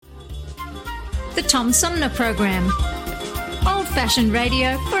The Tom Sumner Program. Old-fashioned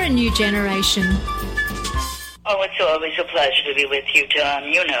radio for a new generation. Oh, it's always a pleasure to be with you, Tom.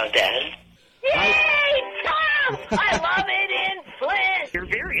 You know that. Yay, Tom! I love it in Flint! You're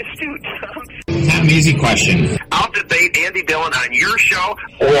very astute, Tom. Tom, easy question. I'll debate Andy Dillon on your show.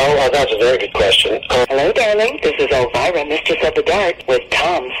 Well, that's a very good question. Hello, darling. This is Elvira, Mistress of the Dark, with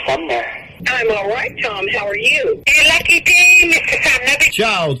Tom Sumner. I'm all right, Tom. How are you? A lucky day, Mr. Sumner.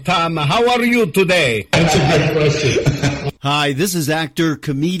 Ciao, Tom. How are you today? That's a good question. Hi, this is actor,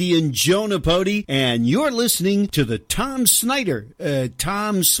 comedian Joe Napodi, and you're listening to the Tom Smothers.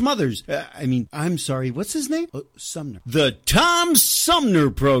 I'm sorry, what's his name? Sumner. The Tom Sumner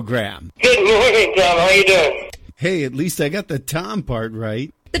Program. Good morning, Tom. How you doing? Hey, at least I got the Tom part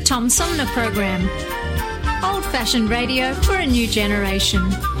right. The Tom Sumner Program. Old-fashioned radio for a new generation.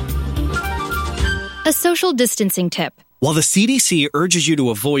 A social distancing tip. While the CDC urges you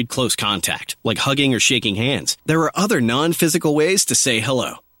to avoid close contact, like hugging or shaking hands, there are other non-physical ways to say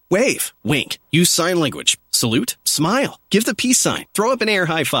hello. Wave, wink, use sign language, salute, smile, give the peace sign, throw up an air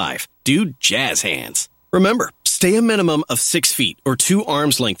high five, do jazz hands. Remember, stay a minimum of 6 feet or 2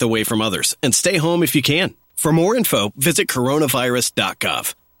 arms length away from others, and stay home if you can. For more info, visit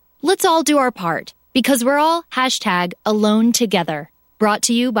coronavirus.gov. Let's all do our part, because we're all #alone together. Brought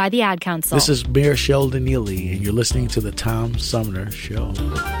to you by the Ad Council. This is Mayor Sheldon Neely, and you're listening to the Tom Sumner Show.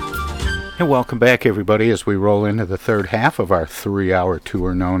 And welcome back, everybody, as we roll into the third half of our 3-hour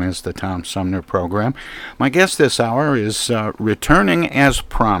tour known as the Tom Sumner Program. My guest this hour is returning as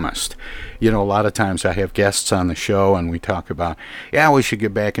promised. You know, a lot of times I have guests on the show, and we talk about, we should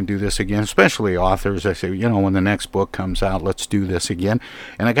get back and do this again, especially authors. I say, when the next book comes out, let's do this again.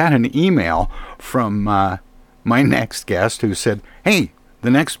 And I got an email from my next guest who said, hey,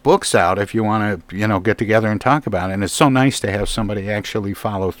 the next book's out if you want to, get together and talk about it. And it's so nice to have somebody actually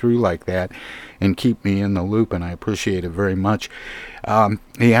follow through like that and keep me in the loop, and I appreciate it very much.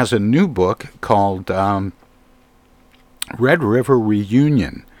 He has a new book called Red River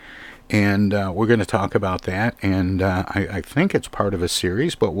Reunion, and we're going to talk about that, and I think it's part of a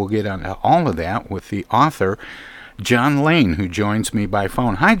series, but we'll get on all of that with the author, John Layne, who joins me by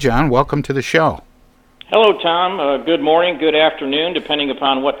phone. Hi, John. Welcome to the show. Hello, Tom. Good morning, good afternoon, depending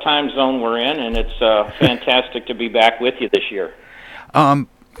upon what time zone we're in, and it's fantastic to be back with you this year.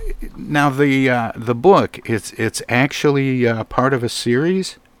 Now, the book, it's actually part of a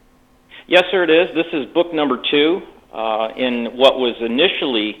series? Yes, sir, it is. This is book number 2 in what was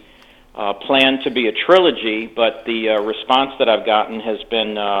initially planned to be a trilogy, but the response that I've gotten has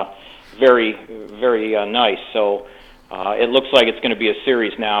been very, very nice. So it looks like it's going to be a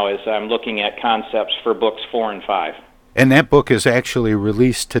series now as I'm looking at concepts for books 4 and 5. And that book is actually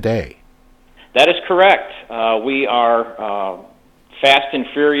released today? That is correct. We are fast and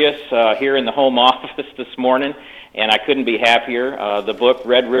furious here in the home office this morning, and I couldn't be happier. The book,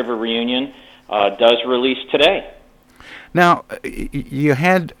 Red River Reunion, does release today. Now, you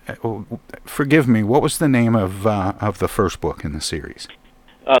had, forgive me, what was the name of the first book in the series?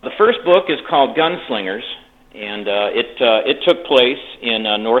 The first book is called Gunslingers, and it took place in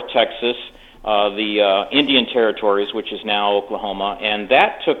North Texas, the Indian Territories, which is now Oklahoma, and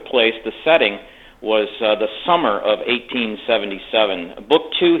that took place, the setting was the summer of 1877.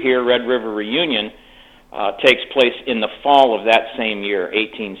 Book 2 here, Red River Reunion, takes place in the fall of that same year,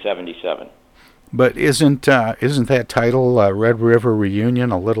 1877. But isn't that title, Red River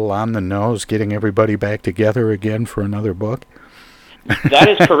Reunion, a little on the nose, getting everybody back together again for another book? That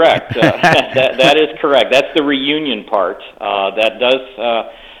is correct. That is correct. That's the reunion part. That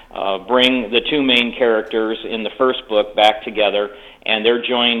does bring the two main characters in the first book back together, and they're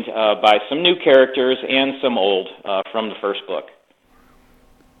joined by some new characters and some old from the first book.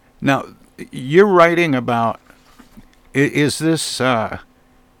 Now, you're writing about, is this, how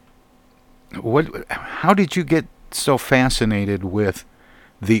did you get so fascinated with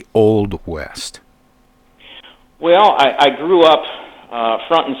the Old West? Well, I grew up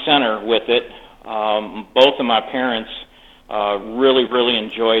front and center with it. Both of my parents really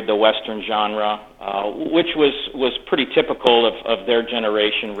enjoyed the Western genre, which was pretty typical of their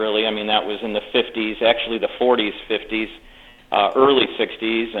generation, really. I mean, that was in the 50s, actually the 40s, 50s, early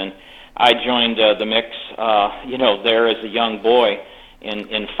 60s, and I joined the mix, there as a young boy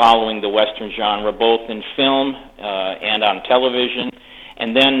in following the Western genre, both in film and on television.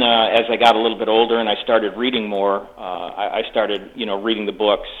 And then as I got a little bit older and I started reading more, I started, reading the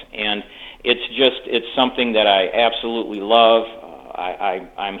books. And it's something that I absolutely love.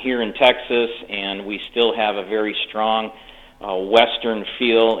 I'm here in Texas, and we still have a very strong Western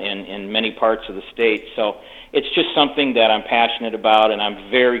feel in many parts of the state. So it's just something that I'm passionate about, and I'm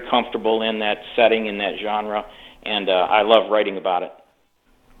very comfortable in that setting, in that genre, and I love writing about it.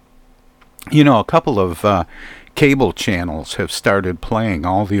 You know, a couple of cable channels have started playing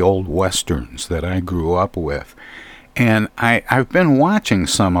all the old Westerns that I grew up with. And I've been watching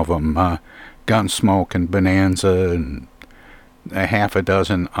some of them, Gunsmoke and Bonanza and a half a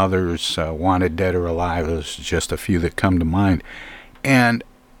dozen others, Wanted Dead or Alive. There's just a few that come to mind. And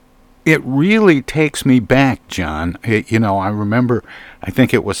it really takes me back, John. I remember, I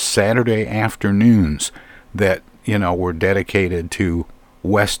think it was Saturday afternoons that, were dedicated to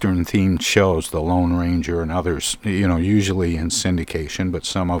Western-themed shows, The Lone Ranger and others, usually in syndication, but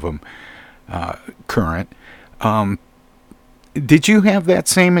some of them current. Did you have that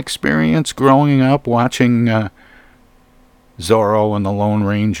same experience growing up watching Zorro and the Lone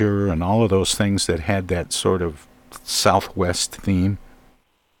Ranger and all of those things that had that sort of Southwest theme?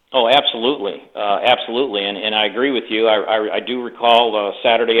 Oh, absolutely, absolutely, and I agree with you. I do recall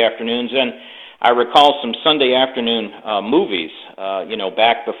Saturday afternoons, and I recall some Sunday afternoon movies.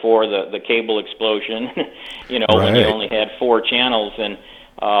 Back before the cable explosion. Right. When you only had 4 channels, and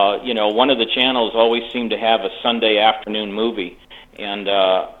one of the channels always seemed to have a Sunday afternoon movie, and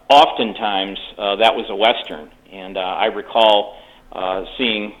oftentimes that was a Western. And I recall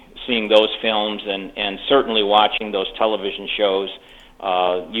seeing those films, and certainly watching those television shows.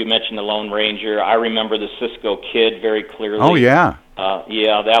 You mentioned the Lone Ranger. I remember the Cisco Kid very clearly. Oh yeah.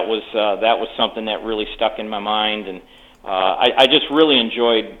 That was something that really stuck in my mind, and I just really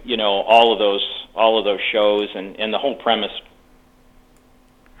enjoyed all of those shows and the whole premise.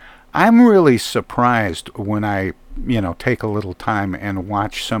 I'm really surprised when I take a little time and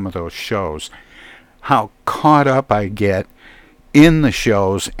watch some of those shows, how caught up I get in the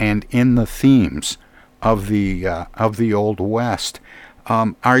shows and in the themes of the Old West.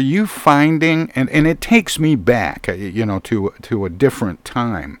 Are you finding, and it takes me back, to a different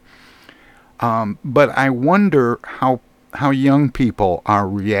time. But I wonder how young people are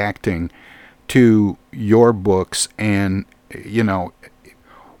reacting to your books, and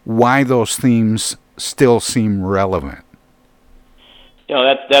why those themes still seem relevant.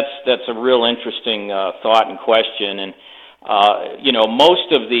 That's a real interesting thought and question, and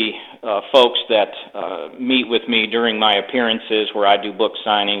most of the folks that meet with me during my appearances, where I do book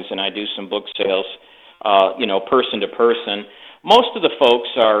signings and I do some book sales, person to person, most of the folks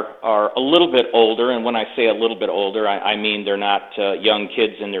are a little bit older, and when I say a little bit older, I mean they're not young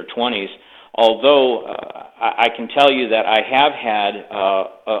kids in their 20s. Although I can tell you that I have had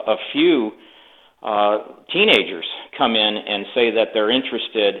a few teenagers come in and say that they're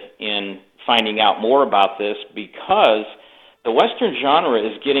interested in finding out more about this, because the Western genre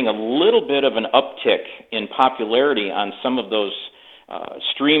is getting a little bit of an uptick in popularity on some of those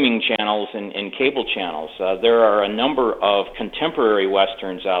streaming channels and cable channels. There are a number of contemporary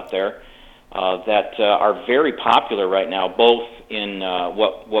Westerns out there that are very popular right now, both in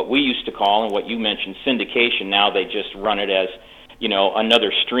what we used to call, and what you mentioned, syndication. Now they just run it as,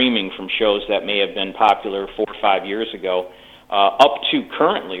 another streaming from shows that may have been popular 4 or 5 years ago, up to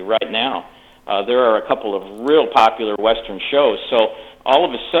currently right now. There are a couple of real popular Western shows. So all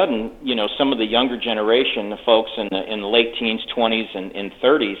of a sudden, some of the younger generation, the folks in the late teens, 20s, and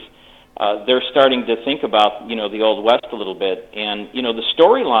 30s, they're starting to think about, the Old West a little bit. And, the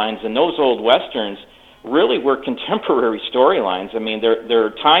storylines in those old Westerns really were contemporary storylines. I mean, they're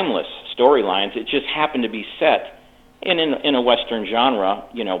timeless storylines. It just happened to be set in a Western genre,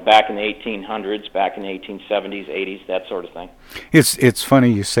 back in the 1800s, back in the 1870s, 80s, that sort of thing. It's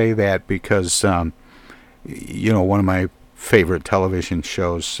funny you say that, because, one of my favorite television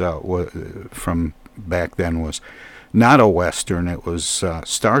shows from back then was not a Western. It was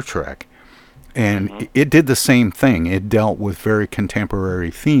Star Trek. And it did the same thing. It dealt with very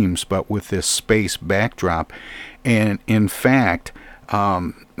contemporary themes, but with this space backdrop. And in fact,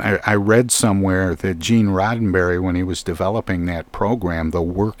 I read somewhere that Gene Roddenberry, when he was developing that program, the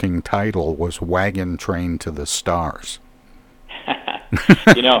working title was Wagon Train to the Stars.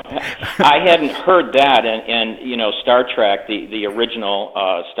 I hadn't heard that, and Star Trek, the original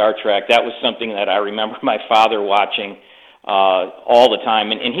Star Trek, that was something that I remember my father watching all the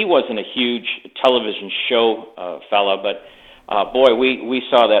time, and he wasn't a huge television show fella, but boy, we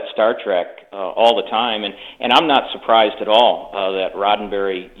saw that Star Trek all the time, and I'm not surprised at all that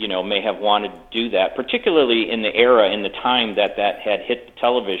Roddenberry, may have wanted to do that, particularly in the era, in the time that had hit the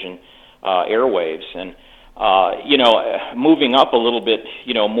television airwaves. And moving up a little bit,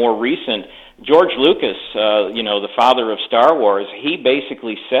 more recent, George Lucas, the father of Star Wars, he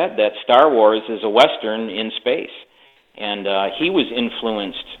basically said that Star Wars is a Western in space. And he was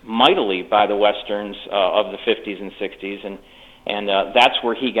influenced mightily by the Westerns of the 50s and 60s, and that's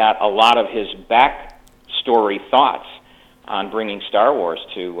where he got a lot of his backstory thoughts on bringing Star Wars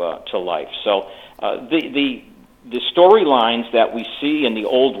to life. So the storylines that we see in the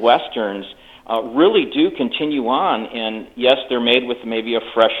old Westerns really do continue on, and yes, they're made with maybe a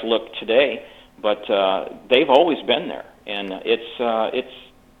fresh look today, but they've always been there, and it's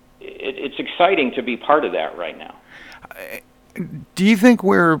exciting to be part of that right now. Do you think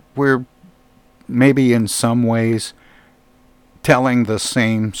we're maybe in some ways telling the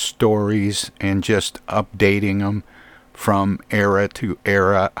same stories and just updating them from era to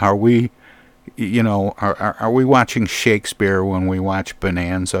era? Are we, are we watching Shakespeare when we watch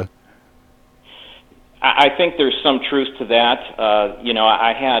Bonanza? I think there's some truth to that.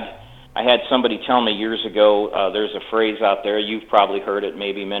 I had somebody tell me years ago, there's a phrase out there, you've probably heard it,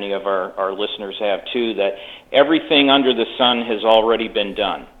 maybe many of our listeners have too, that everything under the sun has already been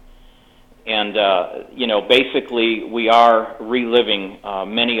done. And, basically we are reliving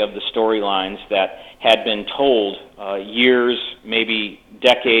many of the storylines that had been told years, maybe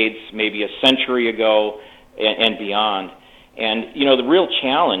decades, maybe a century ago and beyond. And, the real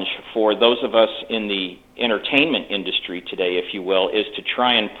challenge for those of us in the entertainment industry today, if you will, is to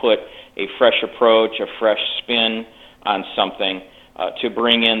try and put a fresh approach, a fresh spin on something to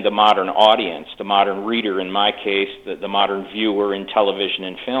bring in the modern audience, the modern reader, in my case, the modern viewer in television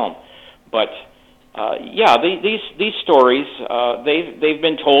and film. But, these stories, they've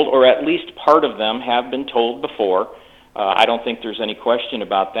been told, or at least part of them have been told before. I don't think there's any question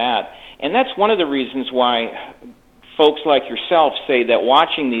about that. And that's one of the reasons why folks like yourself say that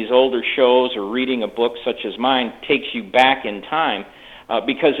watching these older shows or reading a book such as mine takes you back in time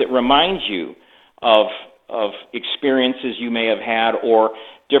because it reminds you of experiences you may have had or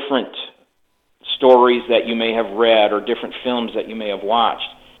different stories that you may have read or different films that you may have watched.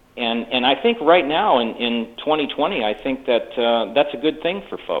 And I think right now in 2020, I think that that's a good thing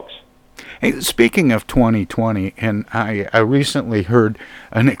for folks. Hey, speaking of 2020, and I recently heard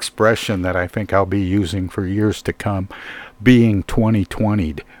an expression that I think I'll be using for years to come, being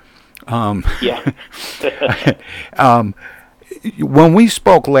 2020'd. Yeah. When we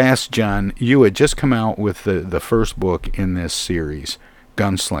spoke last, John, you had just come out with the first book in this series,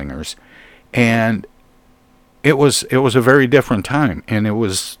 Gunslingers, and it was a very different time, and it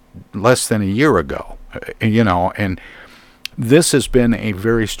was less than a year ago, and this has been a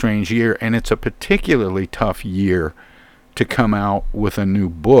very strange year, and it's a particularly tough year to come out with a new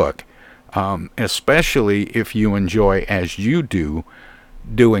book, especially if you enjoy, as you do,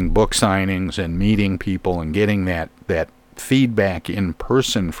 doing book signings and meeting people and getting that feedback in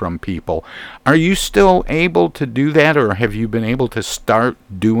person from people. Are you still able to do that, or have you been able to start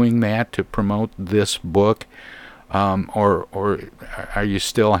doing that to promote this book? Or are you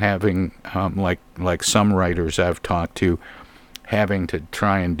still having, like some writers I've talked to, having to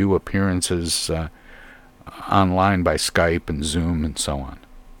try and do appearances online by Skype and Zoom and so on?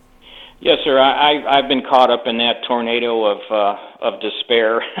 Yes, sir. I've been caught up in that tornado of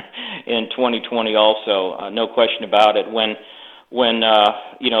despair in 2020 also. No question about it. When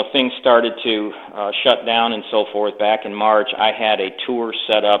things started to shut down and so forth back in March, I had a tour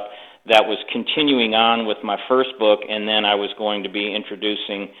set up that was continuing on with my first book, and then I was going to be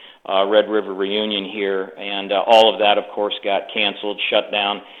introducing Red River Reunion here, and all of that, of course, got canceled, shut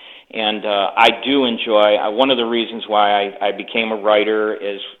down. And I do enjoy, one of the reasons why I became a writer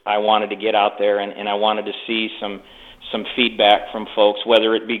is I wanted to get out there and I wanted to see some feedback from folks,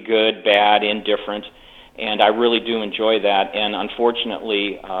 whether it be good, bad, indifferent, and I really do enjoy that. And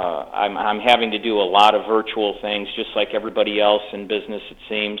unfortunately, I'm having to do a lot of virtual things, just like everybody else in business, it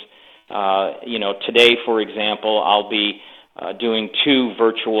seems. Today, for example, I'll be doing 2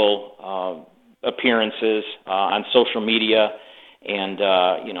 virtual appearances on social media and,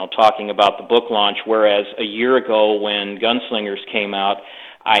 talking about the book launch, whereas a year ago when Gunslingers came out,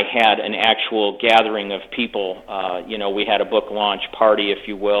 I had an actual gathering of people. We had a book launch party, if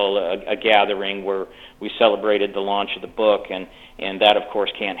you will, a gathering where we celebrated the launch of the book, and that, of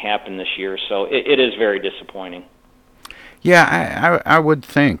course, can't happen this year, so it is very disappointing. Yeah, I would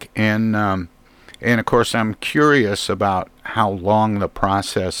think, and of course I'm curious about how long the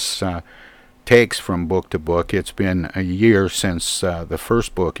process takes from book to book. It's been a year since the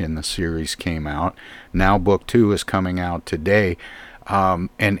first book in the series came out. Now book 2 is coming out today, and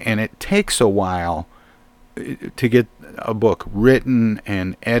it takes a while to get a book written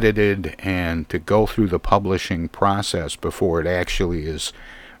and edited and to go through the publishing process before it actually is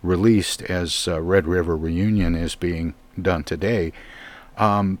released, as Red River Reunion is being done today.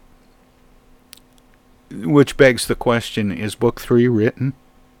 Which begs the question, is book 3 written?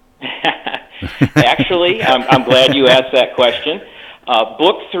 Actually, I'm glad you asked that question.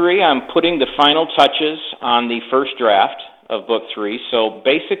 Book 3, I'm putting the final touches on the first draft of Book 3. So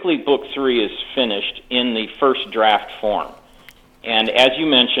basically, Book 3 is finished in the first draft form. And as you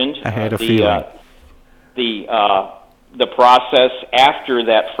mentioned, I had a feeling. The process after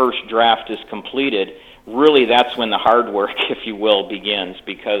that first draft is completed, really that's when the hard work, if you will, begins,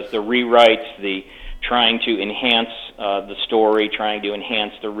 because the rewrites, the trying to enhance the story, trying to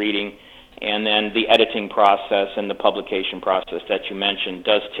enhance the reading, and then the editing process and the publication process that you mentioned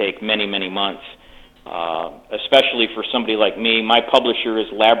does take many, many months, especially for somebody like me. My publisher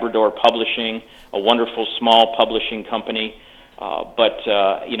is Labrador Publishing, a wonderful small publishing company. But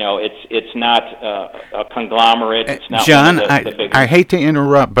it's not a conglomerate. It's not John, one of the big. I hate to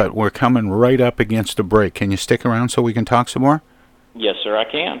interrupt, but we're coming right up against a break. Can you stick around so we can talk some more? Yes, sir, I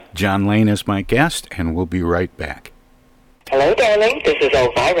can. John Layne is my guest, and we'll be right back. Hello, darling. This is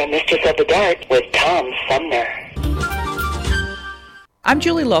Elvira, Mistress of the Dark, with Tom Sumner. I'm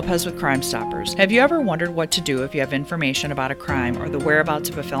Julie Lopez with Crime Stoppers. Have you ever wondered what to do if you have information about a crime or the whereabouts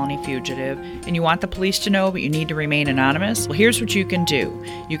of a felony fugitive and you want the police to know but you need to remain anonymous? Well, here's what you can do.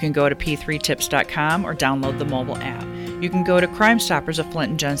 You can go to p3tips.com or download the mobile app. You can go to Crime Stoppers of Flint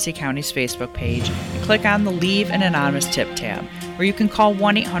and Genesee County's Facebook page and click on the Leave an Anonymous Tip tab, or you can call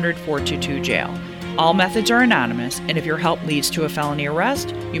 1-800-422-JAIL. All methods are anonymous, and if your help leads to a felony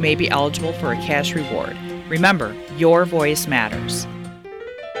arrest, you may be eligible for a cash reward. Remember, your voice matters.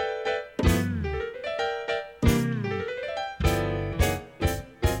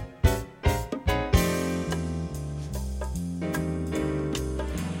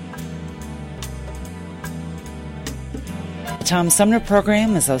 The Tom Sumner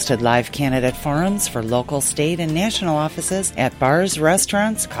program is hosted live candidate forums for local, state, and national offices at bars,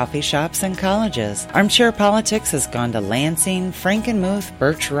 restaurants, coffee shops, and colleges. Armchair Politics has gone to Lansing, Frankenmuth,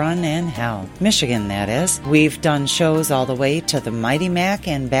 Birch Run, and Hell. Michigan, that is. We've done shows all the way to the Mighty Mac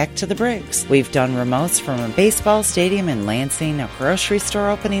and back to the Briggs. We've done remotes from a baseball stadium in Lansing, a grocery store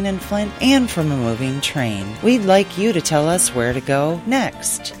opening in Flint, and from a moving train. We'd like you to tell us where to go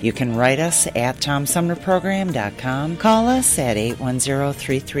next. You can write us at TomSumnerProgram.com, call us at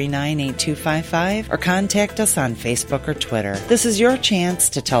 810-339-8255, or contact us on Facebook or Twitter. This is your chance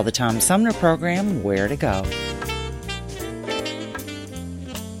to tell the Tom Sumner program where to go.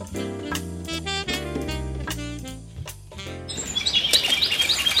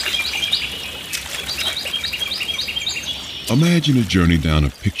 Imagine a journey down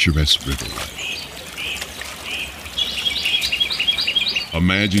a picturesque river.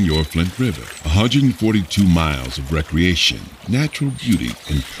 Imagine your Flint River, 142 miles of recreation, natural beauty,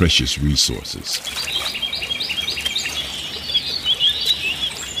 and precious resources.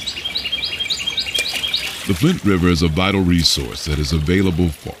 The Flint River is a vital resource that is available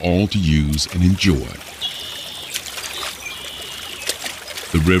for all to use and enjoy.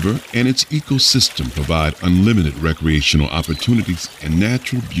 The river and its ecosystem provide unlimited recreational opportunities and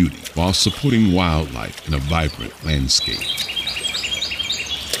natural beauty while supporting wildlife in a vibrant landscape.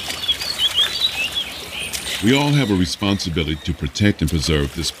 We all have a responsibility to protect and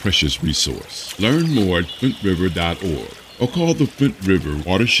preserve this precious resource. Learn more at flintriver.org or call the Flint River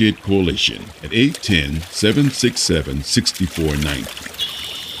Watershed Coalition at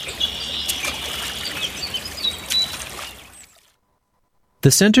 810-767-6490.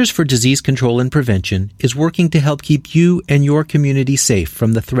 The Centers for Disease Control and Prevention is working to help keep you and your community safe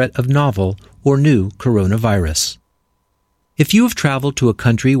from the threat of novel or new coronavirus. If you have traveled to a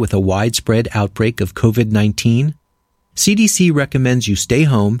country with a widespread outbreak of COVID-19, CDC recommends you stay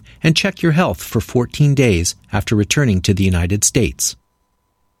home and check your health for 14 days after returning to the United States.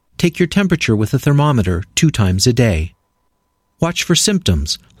 Take your temperature with a thermometer 2 times a day. Watch for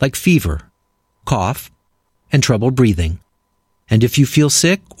symptoms like fever, cough, and trouble breathing. And if you feel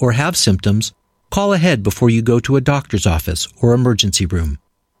sick or have symptoms, call ahead before you go to a doctor's office or emergency room.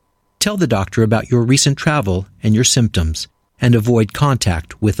 Tell the doctor about your recent travel and your symptoms, and avoid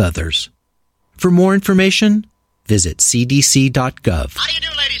contact with others. For more information, visit cdc.gov. How do you do,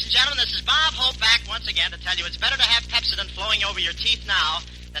 ladies and gentlemen? This is Bob Hope back once again to tell you it's better to have Pepsodent flowing over your teeth now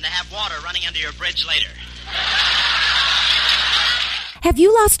than to have water running under your bridge later. Have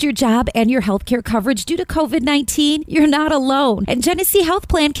you lost your job and your healthcare coverage due to COVID-19? You're not alone, and Genesee Health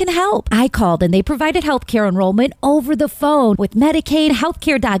Plan can help. I called and they provided healthcare enrollment over the phone with Medicaid,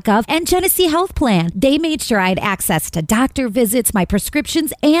 healthcare.gov, and Genesee Health Plan. They made sure I had access to doctor visits, my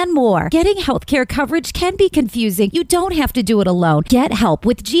prescriptions, and more. Getting healthcare coverage can be confusing. You don't have to do it alone. Get help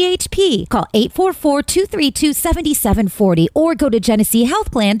with GHP. Call 844-232-7740 or go to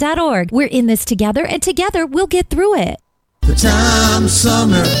GeneseeHealthPlan.org. We're in this together, and together we'll get through it. The Tom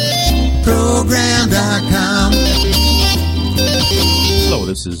Sumner Program.com. Hello,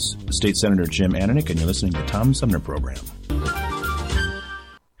 this is State Senator Jim Ananick, and you're listening to the Tom Sumner Program.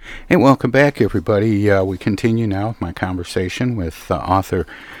 Hey, welcome back, everybody. We continue now with my conversation with author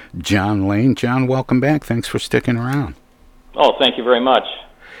John Layne. John, welcome back. Thanks for sticking around. Oh, thank you very much.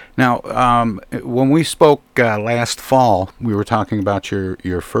 Now, when we spoke last fall, we were talking about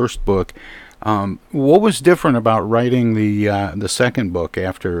your first book. What was different about writing the second book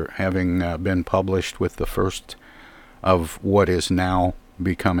after having been published with the first of what is now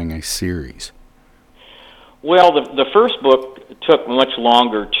becoming a series? Well, the first book took much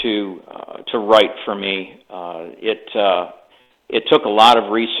longer to write for me. It took a lot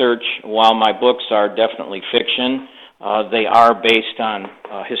of research. While my books are definitely fiction, they are based on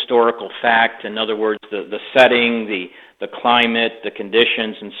historical fact. In other words, the setting, the climate, the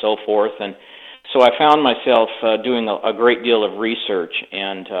conditions, and so forth. And so I found myself doing a great deal of research,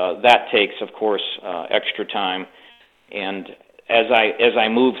 and that takes, of course, extra time. And as I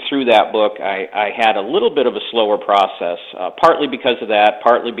moved through that book, I had a little bit of a slower process, partly because of that,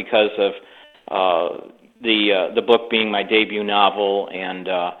 partly because of the book being my debut novel and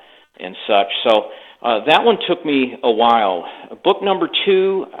such. So that one took me a while. Book number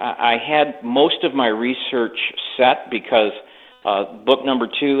 2, I had most of my research set because book number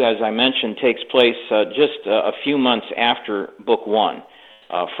 2, as I mentioned, takes place just a few months after book 1,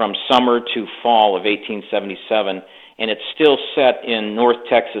 from summer to fall of 1877. And it's still set in North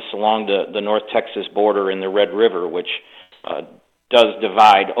Texas along the North Texas border in the Red River, which does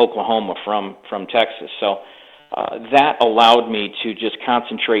divide Oklahoma from Texas. So that allowed me to just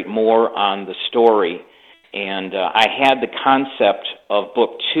concentrate more on the story. And I had the concept of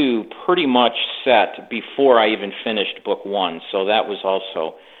book 2 pretty much set before I even finished book 1. So that was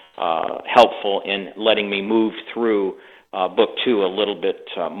also helpful in letting me move through book 2 a little bit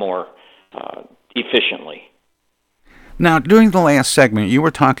more efficiently. Now, during the last segment, you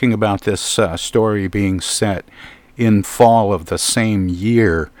were talking about this story being set in fall of the same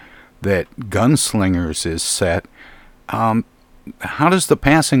year that Gunslingers is set. How does the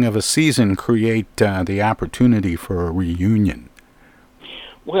passing of a season create the opportunity for a reunion?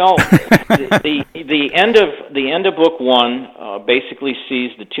 Well, the end of book 1 basically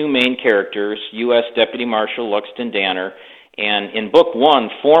sees the two main characters, U.S. Deputy Marshal Luxton Danner, and in book 1,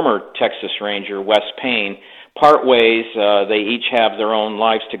 former Texas Ranger Wes Payne. Part ways, they each have their own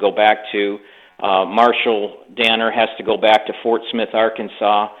lives to go back to. Marshal Danner has to go back to Fort Smith,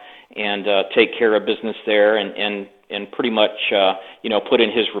 Arkansas, and take care of business there, and pretty much put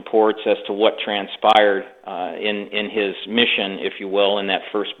in his reports as to what transpired in his mission, if you will, in that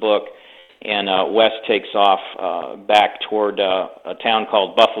first book. And Wes takes off back toward a town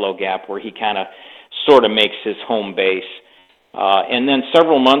called Buffalo Gap, where he kind of sort of makes his home base. And then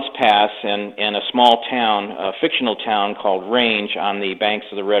several months pass, and a small town, a fictional town called Range on the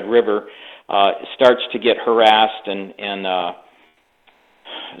banks of the Red River, starts to get harassed and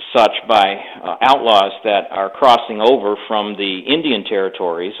such by outlaws that are crossing over from the Indian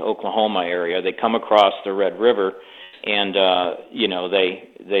territories, Oklahoma area. They come across the Red River, and they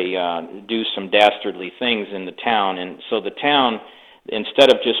do some dastardly things in the town. And so the town,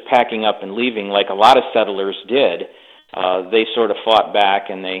 instead of just packing up and leaving like a lot of settlers did, they sort of fought back,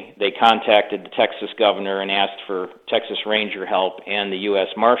 and they contacted the Texas governor and asked for Texas Ranger help, and the U.S.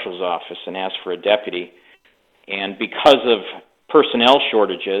 Marshal's office and asked for a deputy. And because of personnel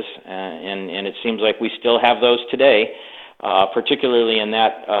shortages, and it seems like we still have those today, particularly in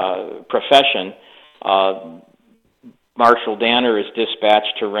that profession, Marshal Danner is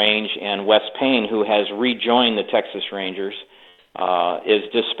dispatched to Range, and Wes Payne, who has rejoined the Texas Rangers, is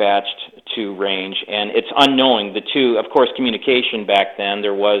dispatched to Range, and it's unknowing. The two, of course, communication back then,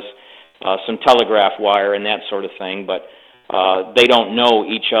 there was some telegraph wire and that sort of thing, but they don't know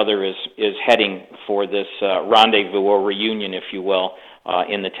each other is heading for this rendezvous or reunion, if you will,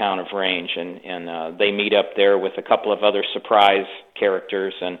 in the town of Range, and they meet up there with a couple of other surprise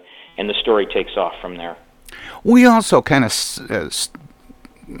characters, and the story takes off from there. We also kind of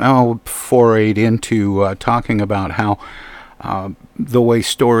forayed into talking about how the way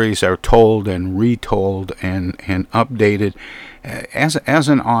stories are told and retold and updated. As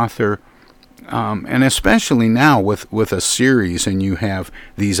an author, and especially now with a series, and you have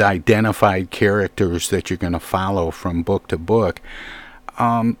these identified characters that you're going to follow from book to book,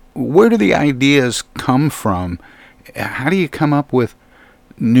 where do the ideas come from? How do you come up with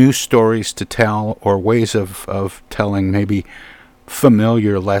new stories to tell, or ways of telling maybe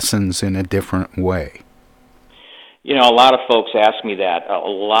familiar lessons in a different way? You know, a lot of folks ask me that.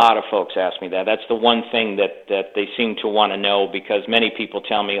 That's the one thing that they seem to want to know, because many people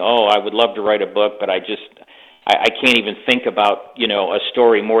tell me, "Oh, I would love to write a book, but I can't even think about, a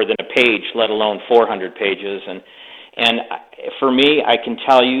story more than a page, let alone 400 pages." And for me, I can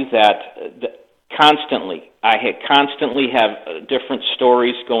tell you that I constantly have different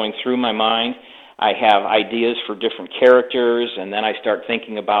stories going through my mind. I have ideas for different characters, and then I start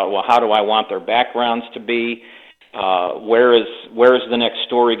thinking about, well, how do I want their backgrounds to be? Where is the next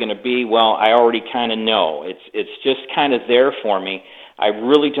story going to be? Well, I already kind of know. It's just kind of there for me. I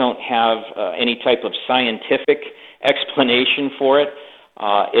really don't have any type of scientific explanation for it.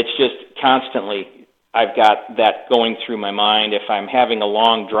 It's just constantly I've got that going through my mind. If I'm having a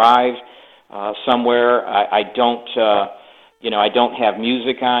long drive somewhere, I don't have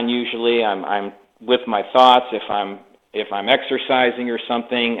music on usually. I'm with my thoughts. If I'm exercising or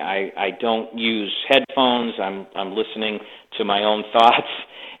something, I don't use headphones. I'm listening to my own thoughts,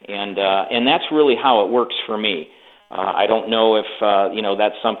 and that's really how it works for me. I don't know if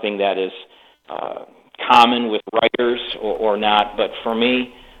that's something that is common with writers or not, but for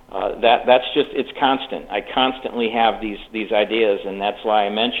me, that's just, it's constant. I constantly have these ideas, and that's why I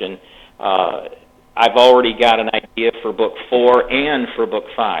mention I've already got an idea for book 4 and for book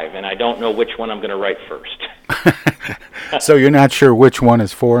 5, and I don't know which one I'm going to write first. So you're not sure which one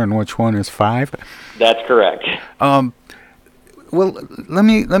is 4 and which one is 5? That's correct. Well, let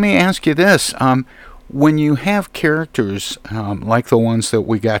me ask you this: when you have characters like the ones that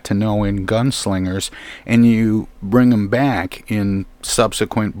we got to know in Gunslingers, and you bring them back in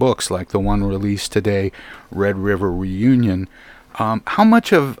subsequent books, like the one released today, Red River Reunion, how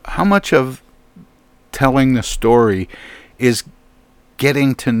much of telling the story is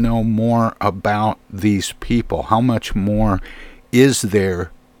getting to know more about these people? How much more is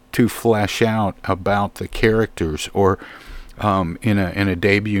there to flesh out about the characters? Or in a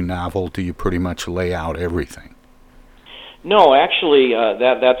debut novel, do you pretty much lay out everything? No, actually,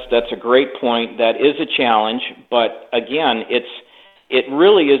 that's a great point. That is a challenge, but again, it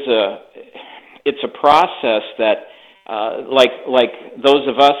really is a process that like those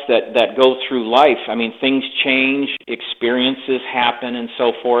of us that go through life. I mean, things change, experiences happen, and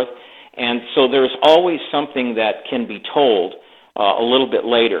so forth, and so there's always something that can be told a little bit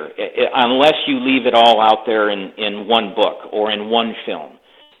later, unless you leave it all out there in one book or in one film.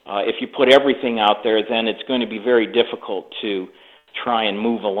 If you put everything out there, then it's going to be very difficult to try and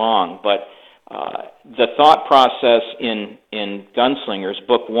move along. But the thought process in Gunslingers,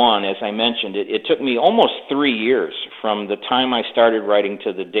 book 1, as I mentioned, it took me almost 3 years from the time I started writing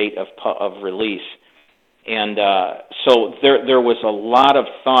to the date of release. And so there was a lot of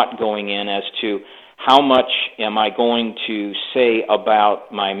thought going in as to how much am I going to say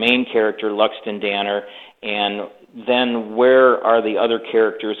about my main character, Luxton Danner, and then where are the other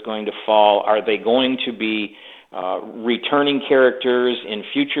characters going to fall? Are they going to be returning characters in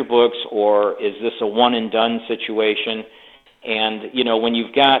future books, or is this a one-and-done situation? And, when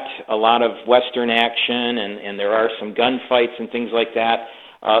you've got a lot of Western action and there are some gunfights and things like that,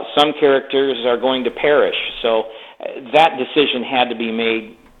 some characters are going to perish. So that decision had to be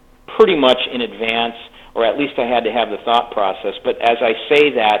made pretty much in advance, or at least I had to have the thought process. But as I say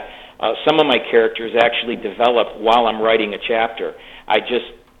that, some of my characters actually develop while I'm writing a chapter.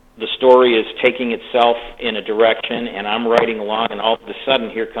 The story is taking itself in a direction, and I'm writing along, and all of a sudden,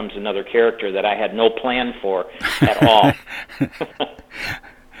 here comes another character that I had no plan for at all.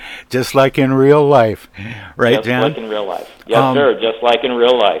 Just like in real life, right, John? Just like in real life. Yes, sir, just like in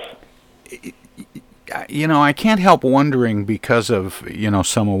real life. I can't help wondering, because of,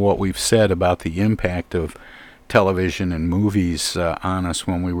 some of what we've said about the impact of television and movies on us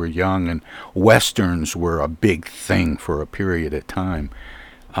when we were young, and Westerns were a big thing for a period of time.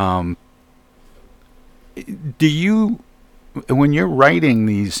 Do you, when you're writing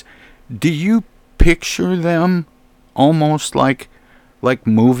these, do you picture them almost like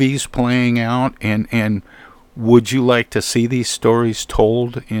movies playing out, and would you like to see these stories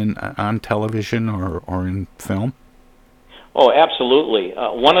told on television or in film? Oh, absolutely.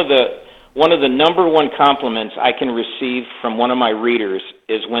 One of the number one compliments I can receive from one of my readers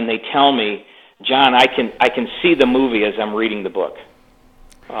is when they tell me John, I can see the movie as I'm reading the book.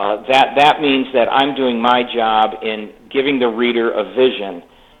 That means that I'm doing my job in giving the reader a vision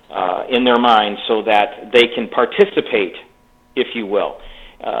in their mind so that they can participate, if you will.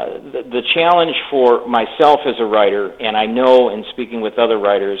 The challenge for myself as a writer, and I know in speaking with other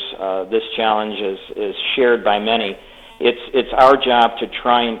writers, this challenge is shared by many. It's our job to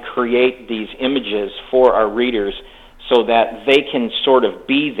try and create these images for our readers so that they can sort of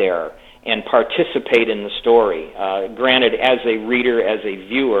be there and participate in the story. Granted, as a reader, as a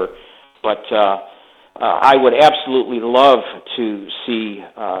viewer, but I would absolutely love to see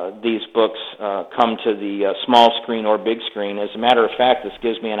these books come to the small screen or big screen. As a matter of fact, this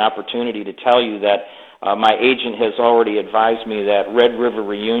gives me an opportunity to tell you that my agent has already advised me that Red River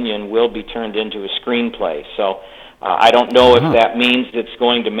Reunion will be turned into a screenplay. So I don't know if that means it's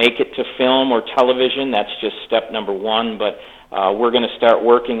going to make it to film or television. That's just step number one, but we're going to start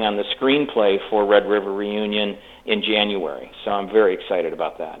working on the screenplay for Red River Reunion in January. So I'm very excited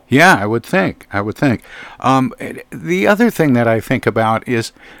about that. Yeah, I would think. The other thing that I think about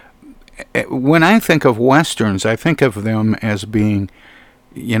is when I think of Westerns, I think of them as being,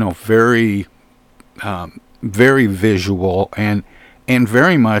 very, very visual and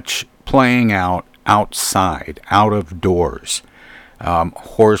very much playing out outside, out of doors.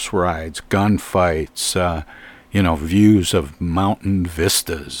 Horse rides, gunfights, views of mountain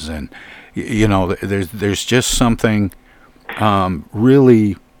vistas, and there's just something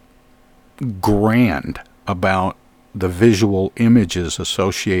really grand about the visual images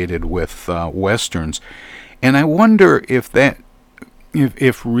associated with Westerns. And I wonder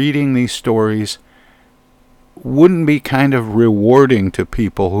if reading these stories wouldn't be kind of rewarding to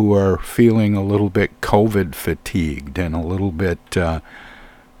people who are feeling a little bit COVID fatigued and a little bit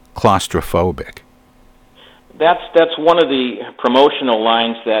claustrophobic. That's one of the promotional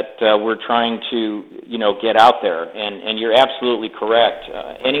lines that we're trying to get out there, and you're absolutely correct.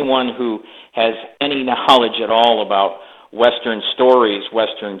 Anyone who has any knowledge at all about Western stories,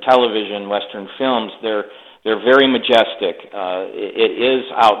 Western television, Western films, they're very majestic. It is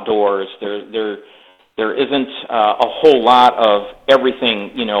outdoors. There isn't a whole lot of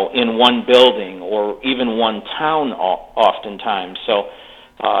everything in one building or even one town oftentimes. So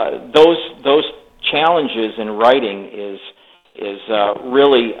those challenges in writing is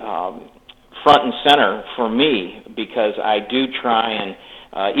really front and center for me, because I do try and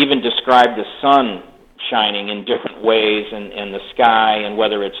even describe the sun shining in different ways, and the sky, and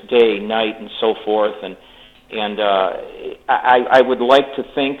whether it's day, night, and so forth. And I would like to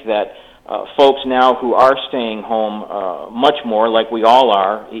think that folks now who are staying home much more, like we all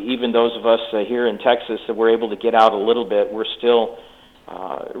are, even those of us here in Texas that we're able to get out a little bit, we're still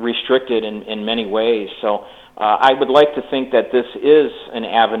restricted in many ways. So I would like to think that this is an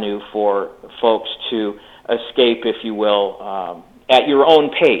avenue for folks to escape, if you will, at your own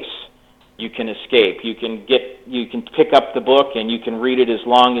pace. You can escape. You can pick up the book and you can read it as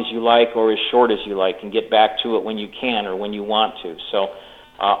long as you like or as short as you like, and get back to it when you can or when you want to. So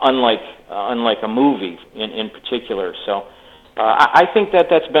unlike a movie in particular. So I think that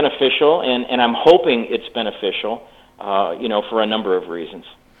that's beneficial, and I'm hoping it's beneficial. For a number of reasons.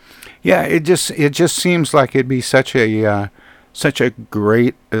 Yeah, it just seems like it'd be such a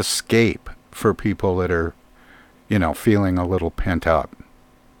great escape for people that are, feeling a little pent up.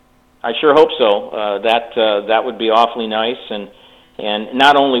 I sure hope so. That would be awfully nice, and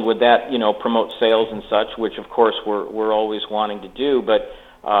not only would that promote sales and such, which of course we're always wanting to do, but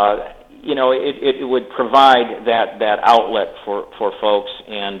it would provide that outlet for folks,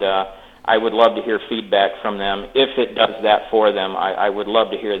 and I would love to hear feedback from them. If it does that for them, I would love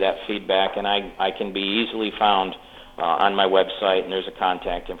to hear that feedback, and I can be easily found on my website, and there's a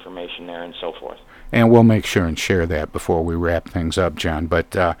contact information there and so forth. And we'll make sure and share that before we wrap things up, John.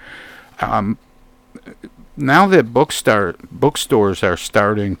 But now that bookstores are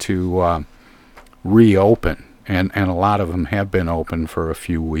starting to reopen, and a lot of them have been open for a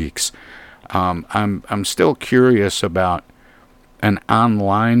few weeks, I'm still curious about an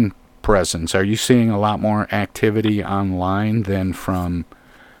online presence. Are you seeing a lot more activity online than from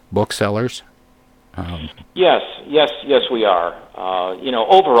booksellers? Yes, we are.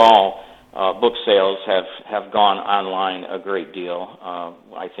 Overall, book sales have gone online a great deal.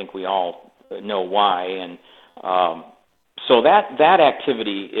 I think we all know why, and so that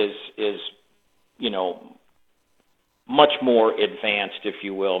activity is much more advanced, if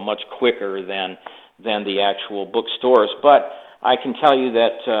you will, much quicker than the actual bookstores. But I can tell you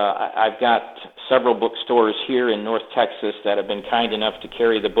that I've got several bookstores here in North Texas that have been kind enough to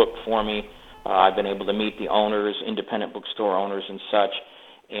carry the book for me. I've been able to meet the owners, independent bookstore owners and such,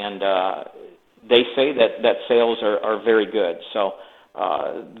 and they say that sales are very good. So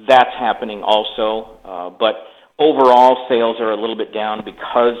that's happening also. But overall, sales are a little bit down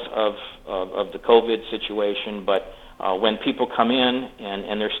because of the COVID situation. But when people come in,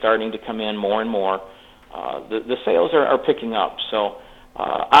 and they're starting to come in more and more, the sales are picking up. So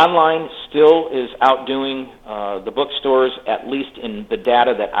online still is outdoing the bookstores, at least in the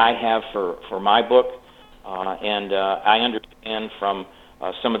data that I have for my book. And I understand from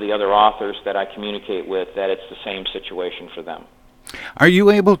some of the other authors that I communicate with that it's the same situation for them. Are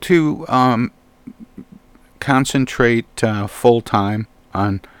you able to concentrate full-time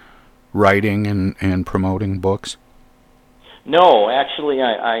on writing and promoting books? No, actually,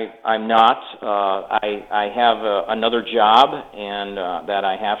 I'm not. I have another job and that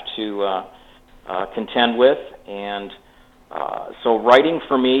I have to contend with, and so writing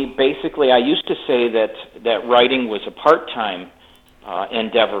for me, basically, I used to say that writing was a part-time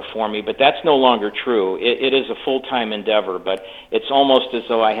endeavor for me, but that's no longer true. It is a full-time endeavor, but it's almost as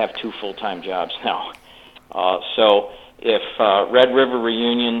though I have two full-time jobs now. So if Red River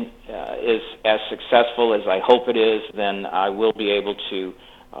Reunion is as successful as I hope it is, then I will be able to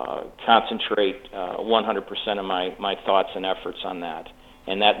concentrate 100% of my thoughts and efforts on that.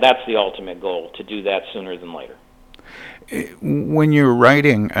 And that's the ultimate goal, to do that sooner than later. When you're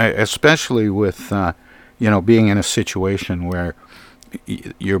writing, especially with being in a situation where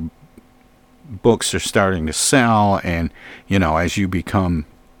your books are starting to sell, and as you become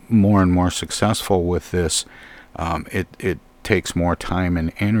more and more successful with this, it takes more time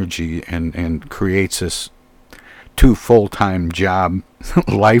and energy, and creates this two full-time job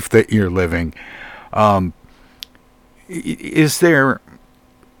life that you're living. Is there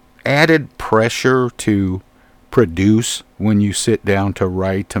added pressure to produce when you sit down to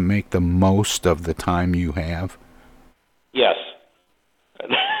write, to make the most of the time you have? Yes.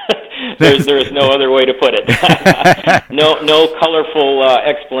 There's no other way to put it. No colorful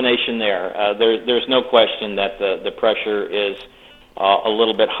explanation there. There's no question that the pressure is a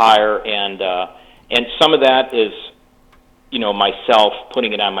little bit higher, and some of that is myself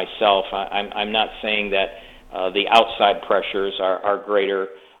putting it on myself. I'm not saying that the outside pressures are greater.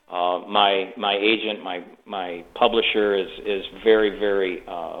 My agent, my publisher is very, very,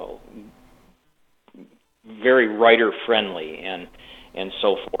 very writer friendly and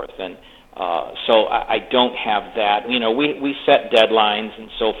so forth. And so I don't have that. We set deadlines and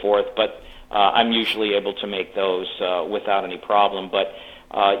so forth, but I'm usually able to make those without any problem. But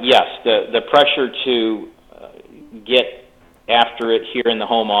yes, the pressure to get after it here in the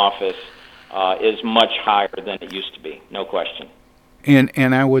home office is much higher than it used to be, no question.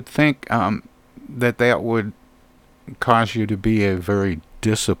 And I would think that would cause you to be a very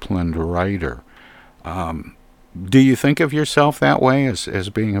disciplined writer. Do you think of yourself that way, as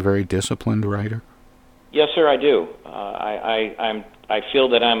being a very disciplined writer? Yes, sir, I do. I feel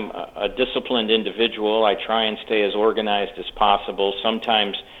that I'm a disciplined individual. I try and stay as organized as possible,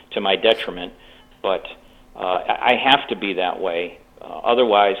 sometimes to my detriment, but I have to be that way.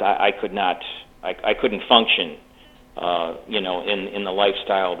 Otherwise, I could not. I couldn't function. In the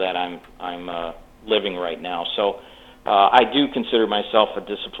lifestyle that I'm living right now. So I do consider myself a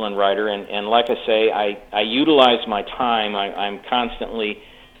disciplined writer, and like I say, I utilize my time. I'm constantly,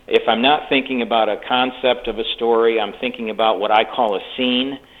 if I'm not thinking about a concept of a story, I'm thinking about what I call a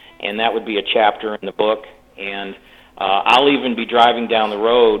scene, and that would be a chapter in the book. And I'll even be driving down the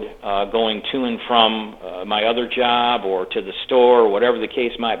road, going to and from my other job or to the store, or whatever the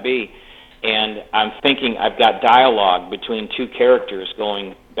case might be. And I'm thinking I've got dialogue between two characters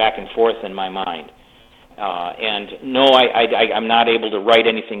going back and forth in my mind. And no, I'm not able to write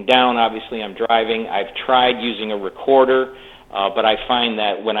anything down. Obviously, I'm driving. I've tried using a recorder, but I find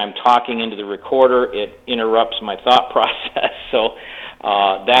that when I'm talking into the recorder, it interrupts my thought process. So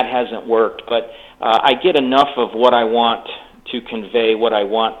that hasn't worked. But I get enough of what I want to convey, what I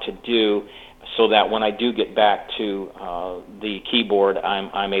want to do, so that when I do get back to the keyboard,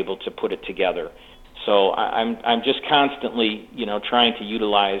 I'm able to put it together. So I'm just constantly, trying to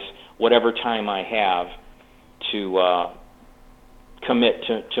utilize whatever time I have to commit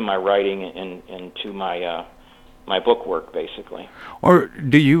to my writing and to my my book work, basically. Or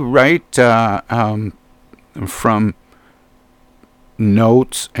do you write from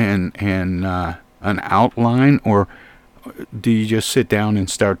notes and an outline, or do you just sit down and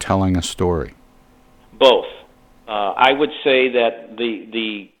start telling a story? Both. I would say that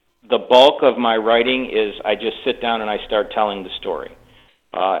the bulk of my writing is I just sit down and I start telling the story.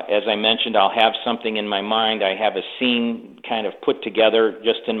 As I mentioned, I'll have something in my mind. I have a scene kind of put together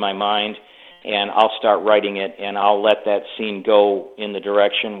just in my mind, and I'll start writing it, and I'll let that scene go in the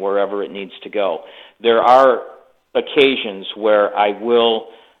direction wherever it needs to go. There are occasions where I will,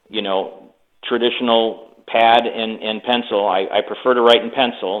 traditional pad and pencil. I prefer to write in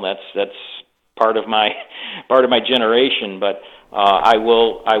pencil. That's part of my generation, but I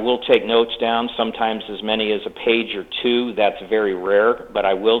will take notes down, sometimes as many as a page or two. That's very rare, but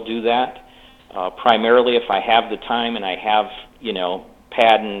I will do that. Primarily if I have the time and I have,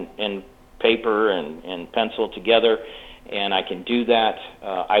 pad and paper and pencil together and I can do that,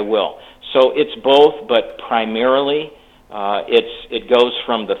 I will. So it's both, but primarily it goes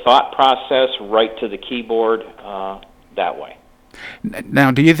from the thought process right to the keyboard that way.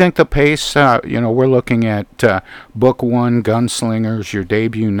 Now, do you think the pace, we're looking at Book 1, Gunslingers, your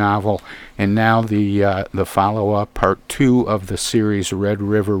debut novel, and now the follow-up, Part 2 of the series, Red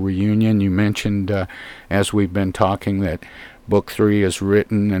River Reunion. You mentioned, as we've been talking, that Book 3 is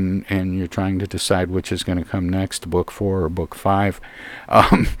written, and you're trying to decide which is going to come next, Book 4 or Book 5.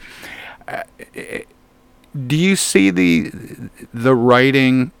 Do you see the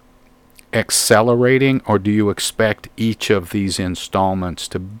writing accelerating, or do you expect each of these installments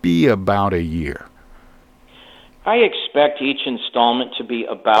to be about a year? I expect each installment to be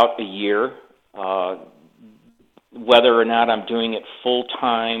about a year, whether or not I'm doing it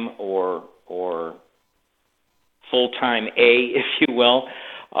full-time or full-time if you will.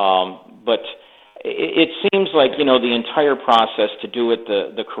 But it seems like, the entire process to do it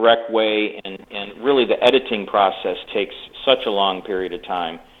the correct way, and really the editing process takes such a long period of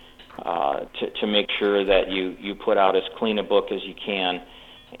time. To make sure that you put out as clean a book as you can.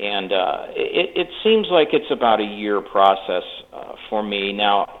 And it seems like it's about a year process for me.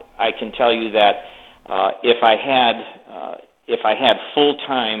 Now, I can tell you that if I had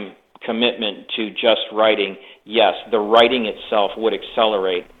full-time commitment to just writing, yes, the writing itself would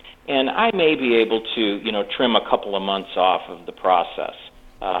accelerate. And I may be able to, trim a couple of months off of the process.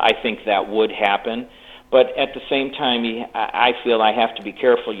 I think that would happen. But at the same time, I feel I have to be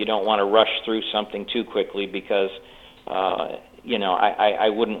careful. You don't want to rush through something too quickly because, I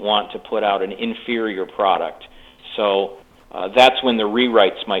wouldn't want to put out an inferior product. So that's when the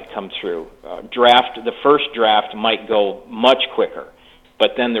rewrites might come through. The first draft might go much quicker,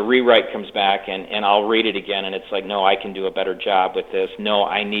 but then the rewrite comes back and I'll read it again and it's like, no, I can do a better job with this. No,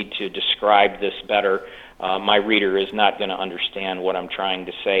 I need to describe this better. My reader is not going to understand what I'm trying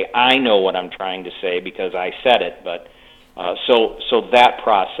to say. I know what I'm trying to say because I said it, but so that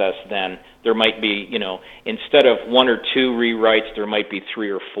process then, there might be, instead of one or two rewrites, there might be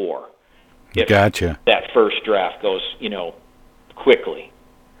 3 or 4. Gotcha. That first draft goes, quickly.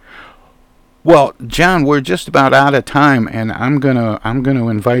 Well, John, we're just about out of time, and I'm gonna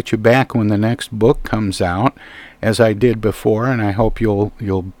invite you back when the next book comes out, as I did before, and I hope you'll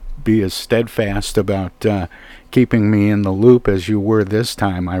be as steadfast about keeping me in the loop as you were this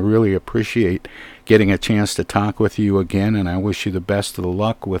time. I really appreciate getting a chance to talk with you again, and I wish you the best of the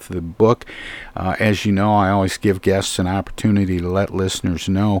luck with the book. As you know, I always give guests an opportunity to let listeners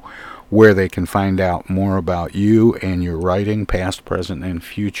know where they can find out more about you and your writing, past, present, and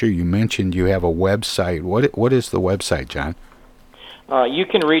future. You mentioned you have a website. What is the website, John? You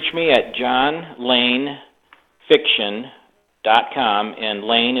can reach me at johnlaynefiction.com, and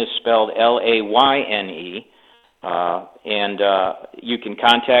Layne is spelled Layne, and you can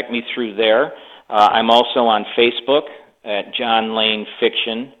contact me through there. I'm also on Facebook at John Layne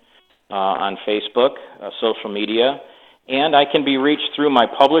Fiction on Facebook, social media, and I can be reached through my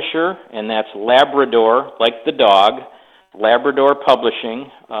publisher, and that's Labrador, like the dog,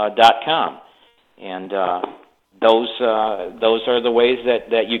 LabradorPublishing.com, and those are the ways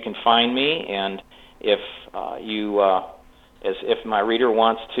that you can find me. And if if my reader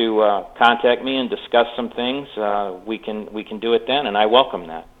wants to contact me and discuss some things, we can do it then, and I welcome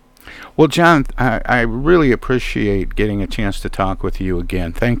that. Well, John, I really appreciate getting a chance to talk with you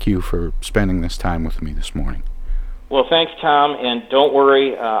again. Thank you for spending this time with me this morning. Well, thanks, Tom, and don't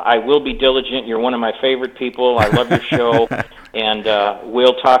worry, I will be diligent. You're one of my favorite people. I love your show, and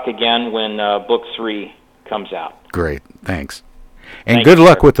we'll talk again when Book 3 comes out. Great, thanks. And good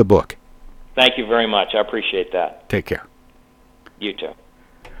luck with the book. Thank you very much. I appreciate that. Take care. You too.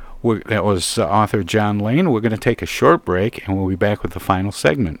 That was author John Layne. We're going to take a short break, and we'll be back with the final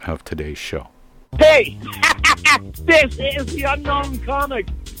segment of today's show. Hey, this is the Unknown Comic,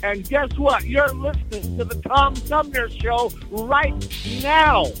 and guess what? You're listening to the Tom Sumner Show right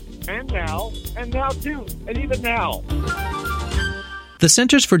now. And now, and now too, and even now. The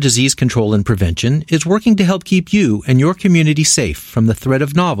Centers for Disease Control and Prevention is working to help keep you and your community safe from the threat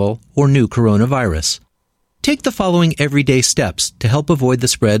of novel or new coronavirus. Take the following everyday steps to help avoid the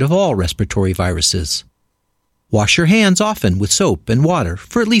spread of all respiratory viruses. Wash your hands often with soap and water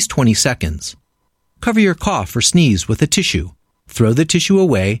for at least 20 seconds. Cover your cough or sneeze with a tissue. Throw the tissue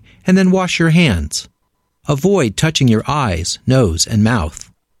away and then wash your hands. Avoid touching your eyes, nose, and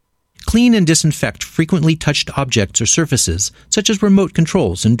mouth. Clean and disinfect frequently touched objects or surfaces, such as remote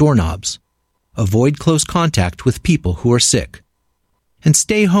controls and doorknobs. Avoid close contact with people who are sick. And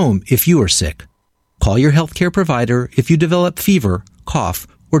stay home if you are sick. Call your healthcare provider if you develop fever, cough,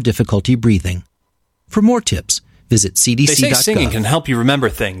 or difficulty breathing. For more tips, visit cdc.gov. They say singing can help you remember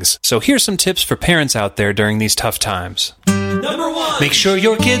things, so here's some tips for parents out there during these tough times. Number 1. Make sure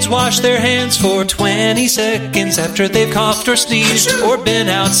your kids wash their hands for 20 seconds after they've coughed or sneezed or been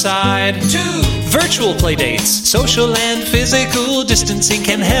outside. 2. Virtual play dates. Social and physical distancing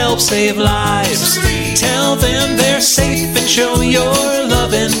can help save lives. 3. Tell them they're safe and show your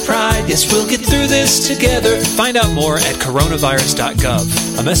love and pride. Yes, we'll get through this together. Find out more at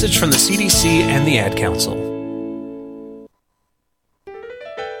coronavirus.gov. A message from the CDC and the Ad Council.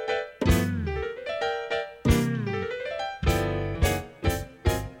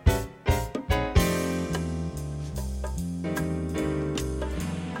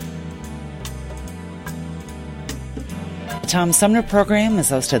 The Tom Sumner program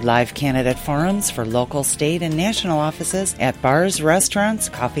is hosted live candidate forums for local, state, and national offices at bars, restaurants,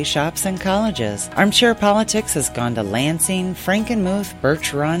 coffee shops, and colleges. Armchair Politics has gone to Lansing, Frankenmuth,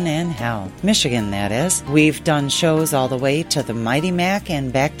 Birch Run, and Hell. Michigan, that is. We've done shows all the way to the Mighty Mac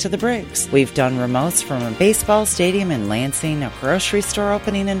and back to the Briggs. We've done remotes from a baseball stadium in Lansing, a grocery store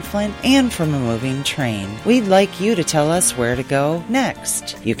opening in Flint, and from a moving train. We'd like you to tell us where to go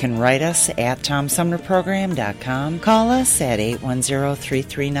next. You can write us at TomSumnerProgram.com, call us at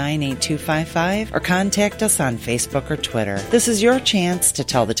 810-339-8255, or contact us on Facebook or Twitter. This is your chance to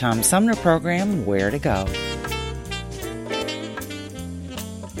tell the Tom Sumner program where to go.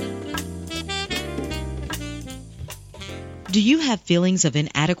 Do you have feelings of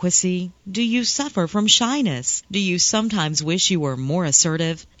inadequacy? Do you suffer from shyness? Do you sometimes wish you were more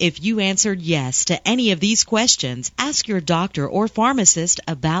assertive? If you answered yes to any of these questions, ask your doctor or pharmacist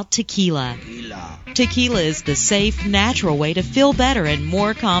about tequila. Tequila is the safe, natural way to feel better and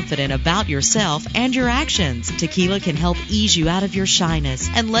more confident about yourself and your actions. Tequila can help ease you out of your shyness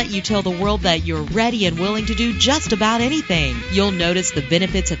and let you tell the world that you're ready and willing to do just about anything. You'll notice the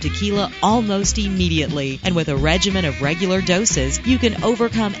benefits of tequila almost immediately, and with a regimen of regular doses, you can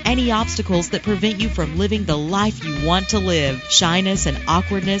overcome any obstacles that prevent you from living the life you want to live. Shyness and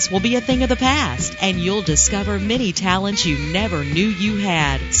awkwardness will be a thing of the past, and you'll discover many talents you never knew you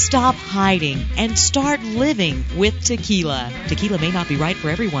had. Stop hiding and start living with tequila. Tequila may not be right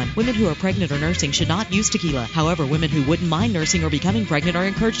for everyone. Women who are pregnant or nursing should not use tequila. However, women who wouldn't mind nursing or becoming pregnant are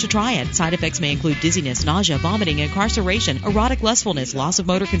encouraged to try it. Side effects may include dizziness, nausea, vomiting, incarceration, erotic lustfulness, loss of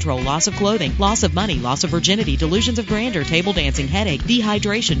motor control, loss of clothing, loss of money, loss of virginity, delusions of grandeur, table dancing, headache,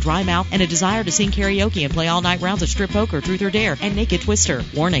 dehydration, dry mouth, and a desire to sing karaoke and play all-night rounds of strip poker, truth or dare, and naked twister.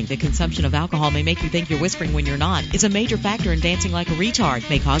 Warning, the consumption of alcohol may make you think you're whispering when you're not. It's a major factor in dancing like a retard.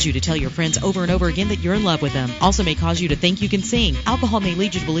 May cause you to tell your friends over and over again that you're in love with them. Also may cause you to think you can sing. Alcohol may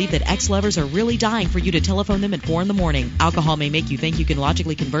lead you to believe that ex-lovers are really dying for you to telephone them at 4 in the morning. Alcohol may make you think you can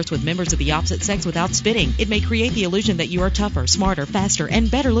logically converse with members of the opposite sex without spitting. It may create the illusion that you are tougher, smarter, faster,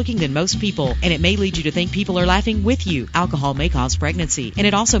 and better looking than most people. And it may lead you to think people are laughing with you. Alcohol may cause pregnancy, and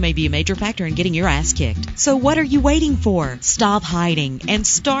it also may be a major factor in getting your ass kicked. So what are you waiting for? Stop hiding and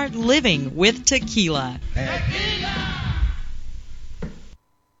start living with tequila.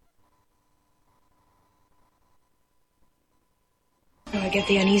 I get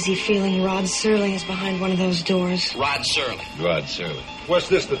the uneasy feeling Rod Serling is behind one of those doors. Rod Serling. Rod Serling. What's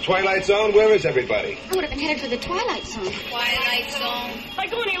this, the Twilight Zone? Where is everybody? I would have been headed for the Twilight Zone. Twilight Zone. If I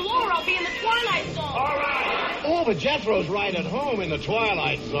go any lower, I'll be in the Twilight Zone. All right. Oh, but Jethro's right at home in the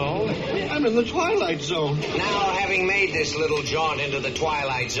Twilight Zone. I'm in the Twilight Zone. Now, having made this little jaunt into the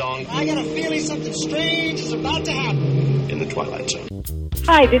Twilight Zone, I got a feeling something strange is about to happen. In the Twilight Zone.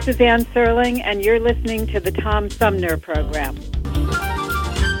 Hi, this is Ann Serling, and you're listening to the Tom Sumner program.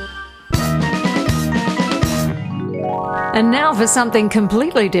 And now for something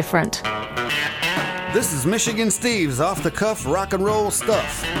completely different. This is Michigan Steve's off-the-cuff rock and roll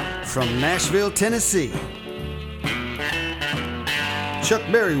stuff from Nashville, Tennessee. Chuck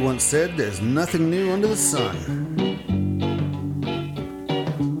Berry once said, "There's nothing new under the sun."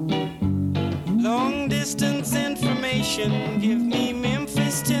 Long distance information, give me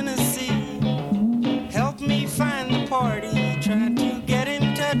Memphis, Tennessee. Help me find the party, try to get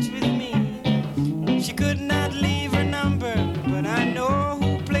in touch with me. She could not leave her number, but I know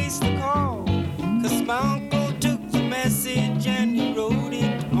who placed the call, 'cause my uncle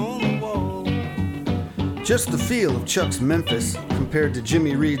Just the feel of Chuck's Memphis compared to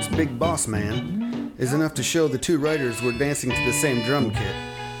Jimmy Reed's Big Boss Man is enough to show the two writers were dancing to the same drum kit.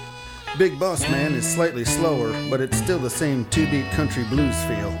 Big Boss Man is slightly slower, but it's still the same two-beat country blues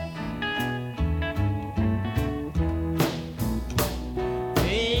feel.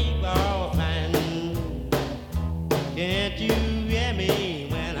 Big Boss Man, can't you hear me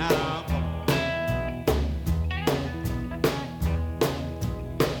when I call?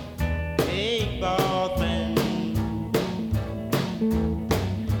 Big Boss Man,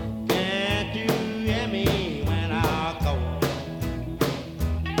 can't you hear me when I call?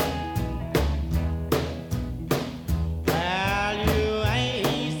 Well, you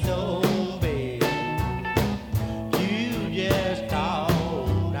ain't so big, you just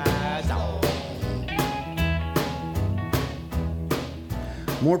talk, that's all.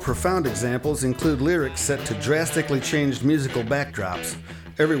 More profound examples include lyrics set to drastically changed musical backdrops.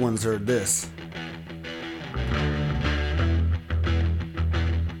 Everyone's heard this.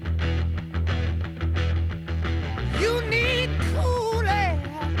 You need cool air,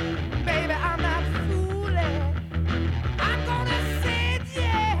 baby, I'm not fooling. I'm gonna send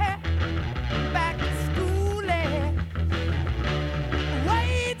yeah back to school,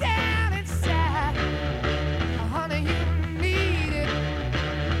 way down inside. Honey, you need it.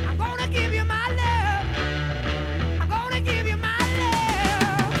 I'm gonna give you my love. I'm gonna give you my love.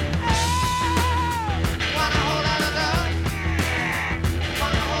 Oh, want a whole lot of love.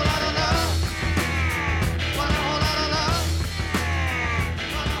 Want a whole lot of love. Want a whole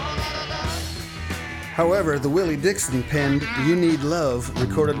lot of love. However, the Willie Dixon penned You Need Love,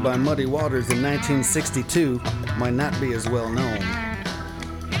 recorded by Muddy Waters in 1962, might not be as well known.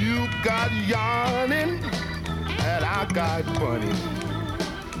 You got yarning, and I got bunny.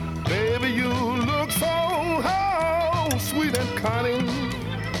 Baby, you look so sweet and cunning.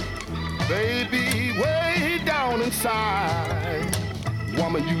 Baby, way down inside,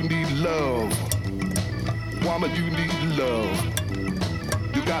 woman, you need love. Woman, you need love.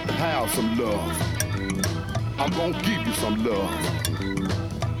 You got to have some love. I'm gonna give you some love.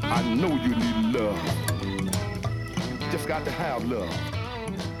 I know you need love. You just got to have love.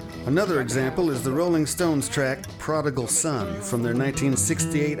 Another example is the Rolling Stones track Prodigal Son from their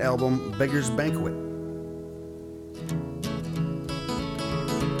 1968 album Beggar's Banquet.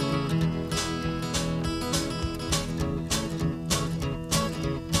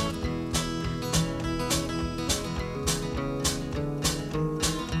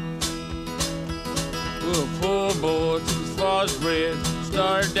 Well, poor boy too far red,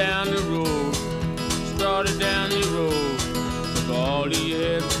 started down the road, took all he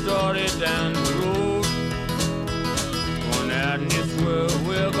had, started down the road, going out in this world,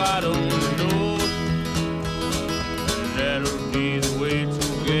 well, God only knows, and that'll be the way to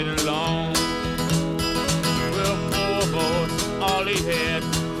get along. Well, poor boy, all he had,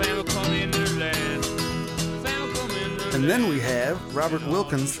 family come in the land, And then we have Robert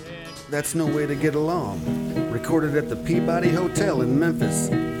Wilkins' That's No Way to Get Along, recorded at the Peabody Hotel in Memphis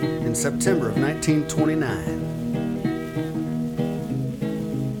in September of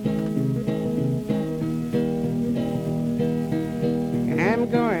 1929. I'm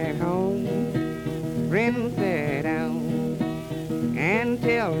going home, friends sit down and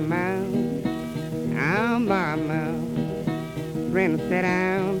tell I'm mama. Friends sit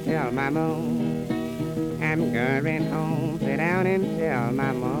down, tell my mom. I'm going home, sit down and tell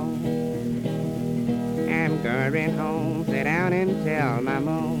my mom. I'm going home, sit down and tell my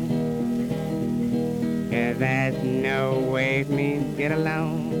mom. 'Cause there's no way for me to get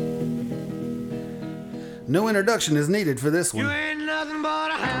along. No introduction is needed for this one. You ain't nothing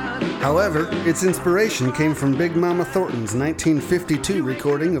but a hound. However, its inspiration came from Big Mama Thornton's 1952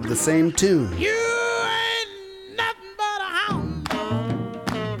 recording of the same tune. You ain't nothing but a hound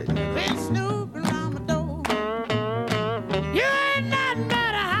dog. Been snooping around my door. You ain't nothing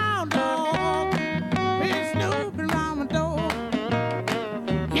but a hound dog. Been snooping around my door.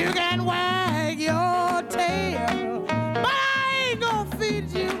 You can wag your tail, but I ain't gonna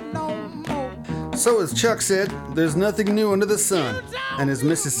feed you no more. So as Chuck said, there's nothing new under the sun. And as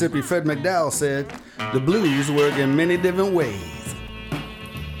Mississippi Fred McDowell said, the blues work in many different ways.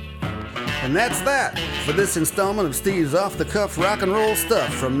 And that's that for this installment of Steve's off-the-cuff rock and roll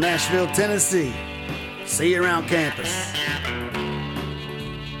stuff from Nashville, Tennessee. See you around campus.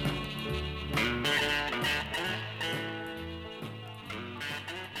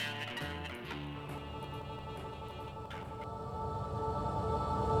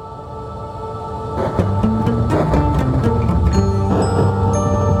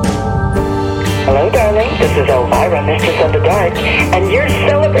 Hello, darling. This is Elvira, Mistress of the Dark, and you're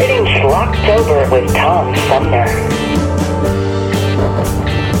celebrating Schlocktober with Tom Sumner.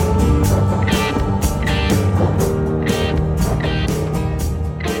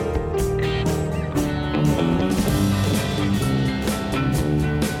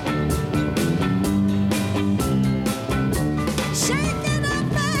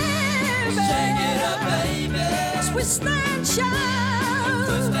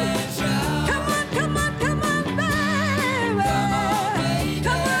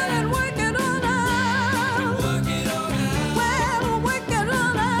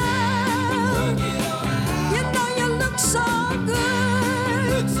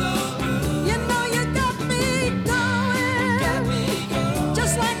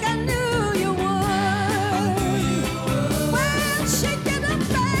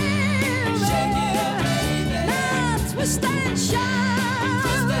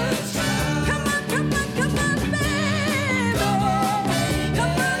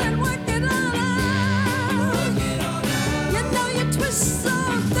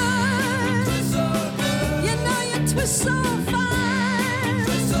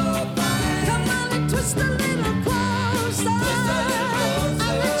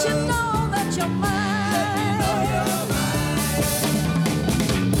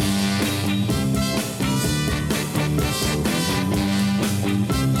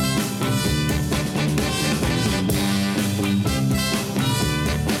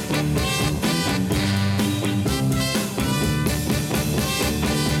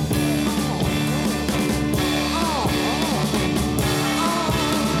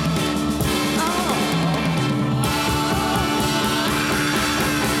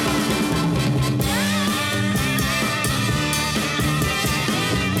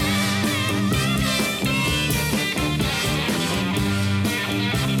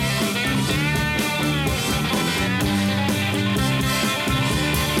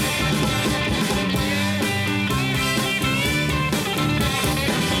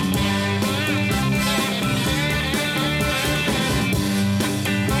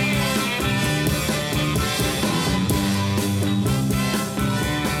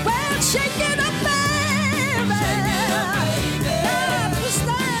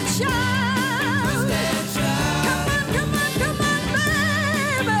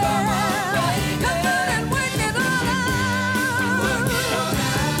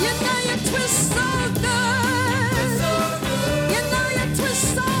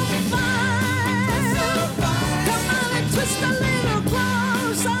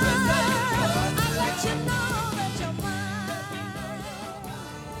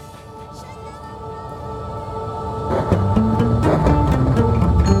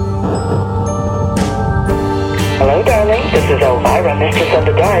 Hello, darling. This is Elvira, Mistress of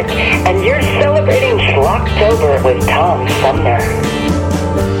the Dark, and you're celebrating Schlocktober with Tom Sumner.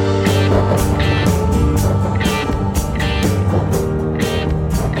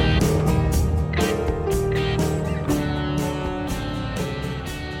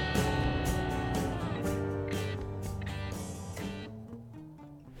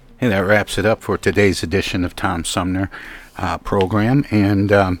 Hey, that wraps it up for today's edition of Tom Sumner program,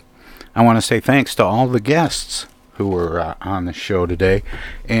 and I want to say thanks to all the guests who were on the show today,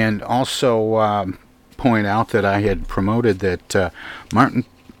 and also point out that I had promoted that Martin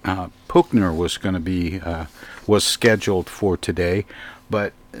Puchner was going to be was scheduled for today,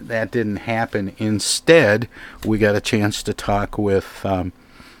 but that didn't happen. Instead, we got a chance to talk with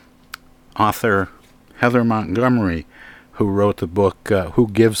author Heather Montgomery, who wrote the book Who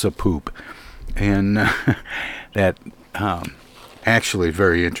Gives a Poop, and that actually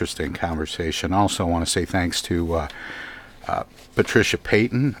very interesting conversation. Also want to say thanks to Patricia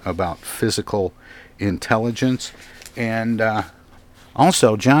Payton about physical intelligence, and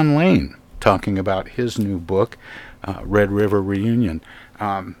also John Layne talking about his new book, Red River Reunion.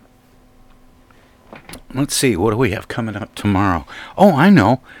 Let's see, what do we have coming up tomorrow? Oh, I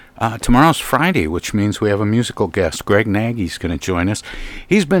know. Tomorrow's Friday, which means we have a musical guest. Greg Nagy's going to join us.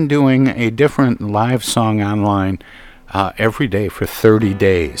 He's been doing a different live song online every day for 30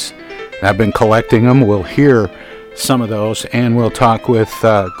 days. I've been collecting them. We'll hear some of those, and we'll talk with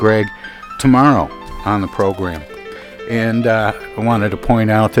Greg tomorrow on the program. And I wanted to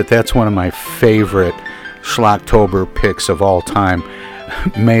point out that that's one of my favorite Schlocktober picks of all time.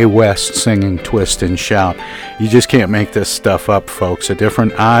 Mae West singing Twist and Shout. You just can't make this stuff up, folks. A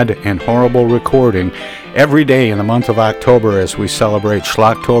different odd and horrible recording every day in the month of October as we celebrate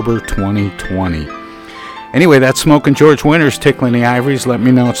Schlocktober 2020. Anyway, that's Smokin' George Winters tickling the ivories. Let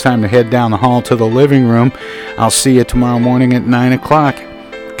me know it's time to head down the hall to the living room. I'll see you tomorrow morning at 9 o'clock.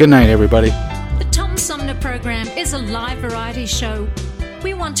 Good night, everybody. The Tom Sumner as a live variety show,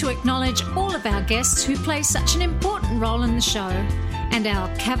 we want to acknowledge all of our guests who play such an important role in the show, and our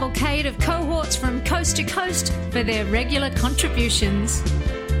cavalcade of cohorts from coast to coast for their regular contributions.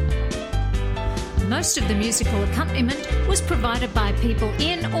 Most of the musical accompaniment was provided by people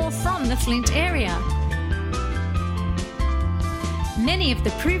in or from the Flint area. Many of the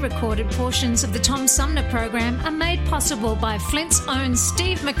pre-recorded portions of the Tom Sumner program are made possible by Flint's own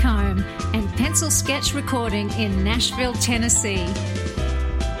Steve McComb and Pencil Sketch Recording in Nashville, Tennessee.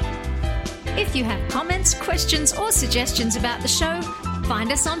 If you have comments, questions, or suggestions about the show,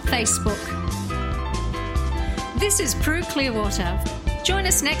 find us on Facebook. This is Prue Clearwater. Join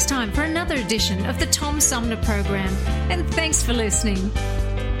us next time for another edition of the Tom Sumner program, and thanks for listening.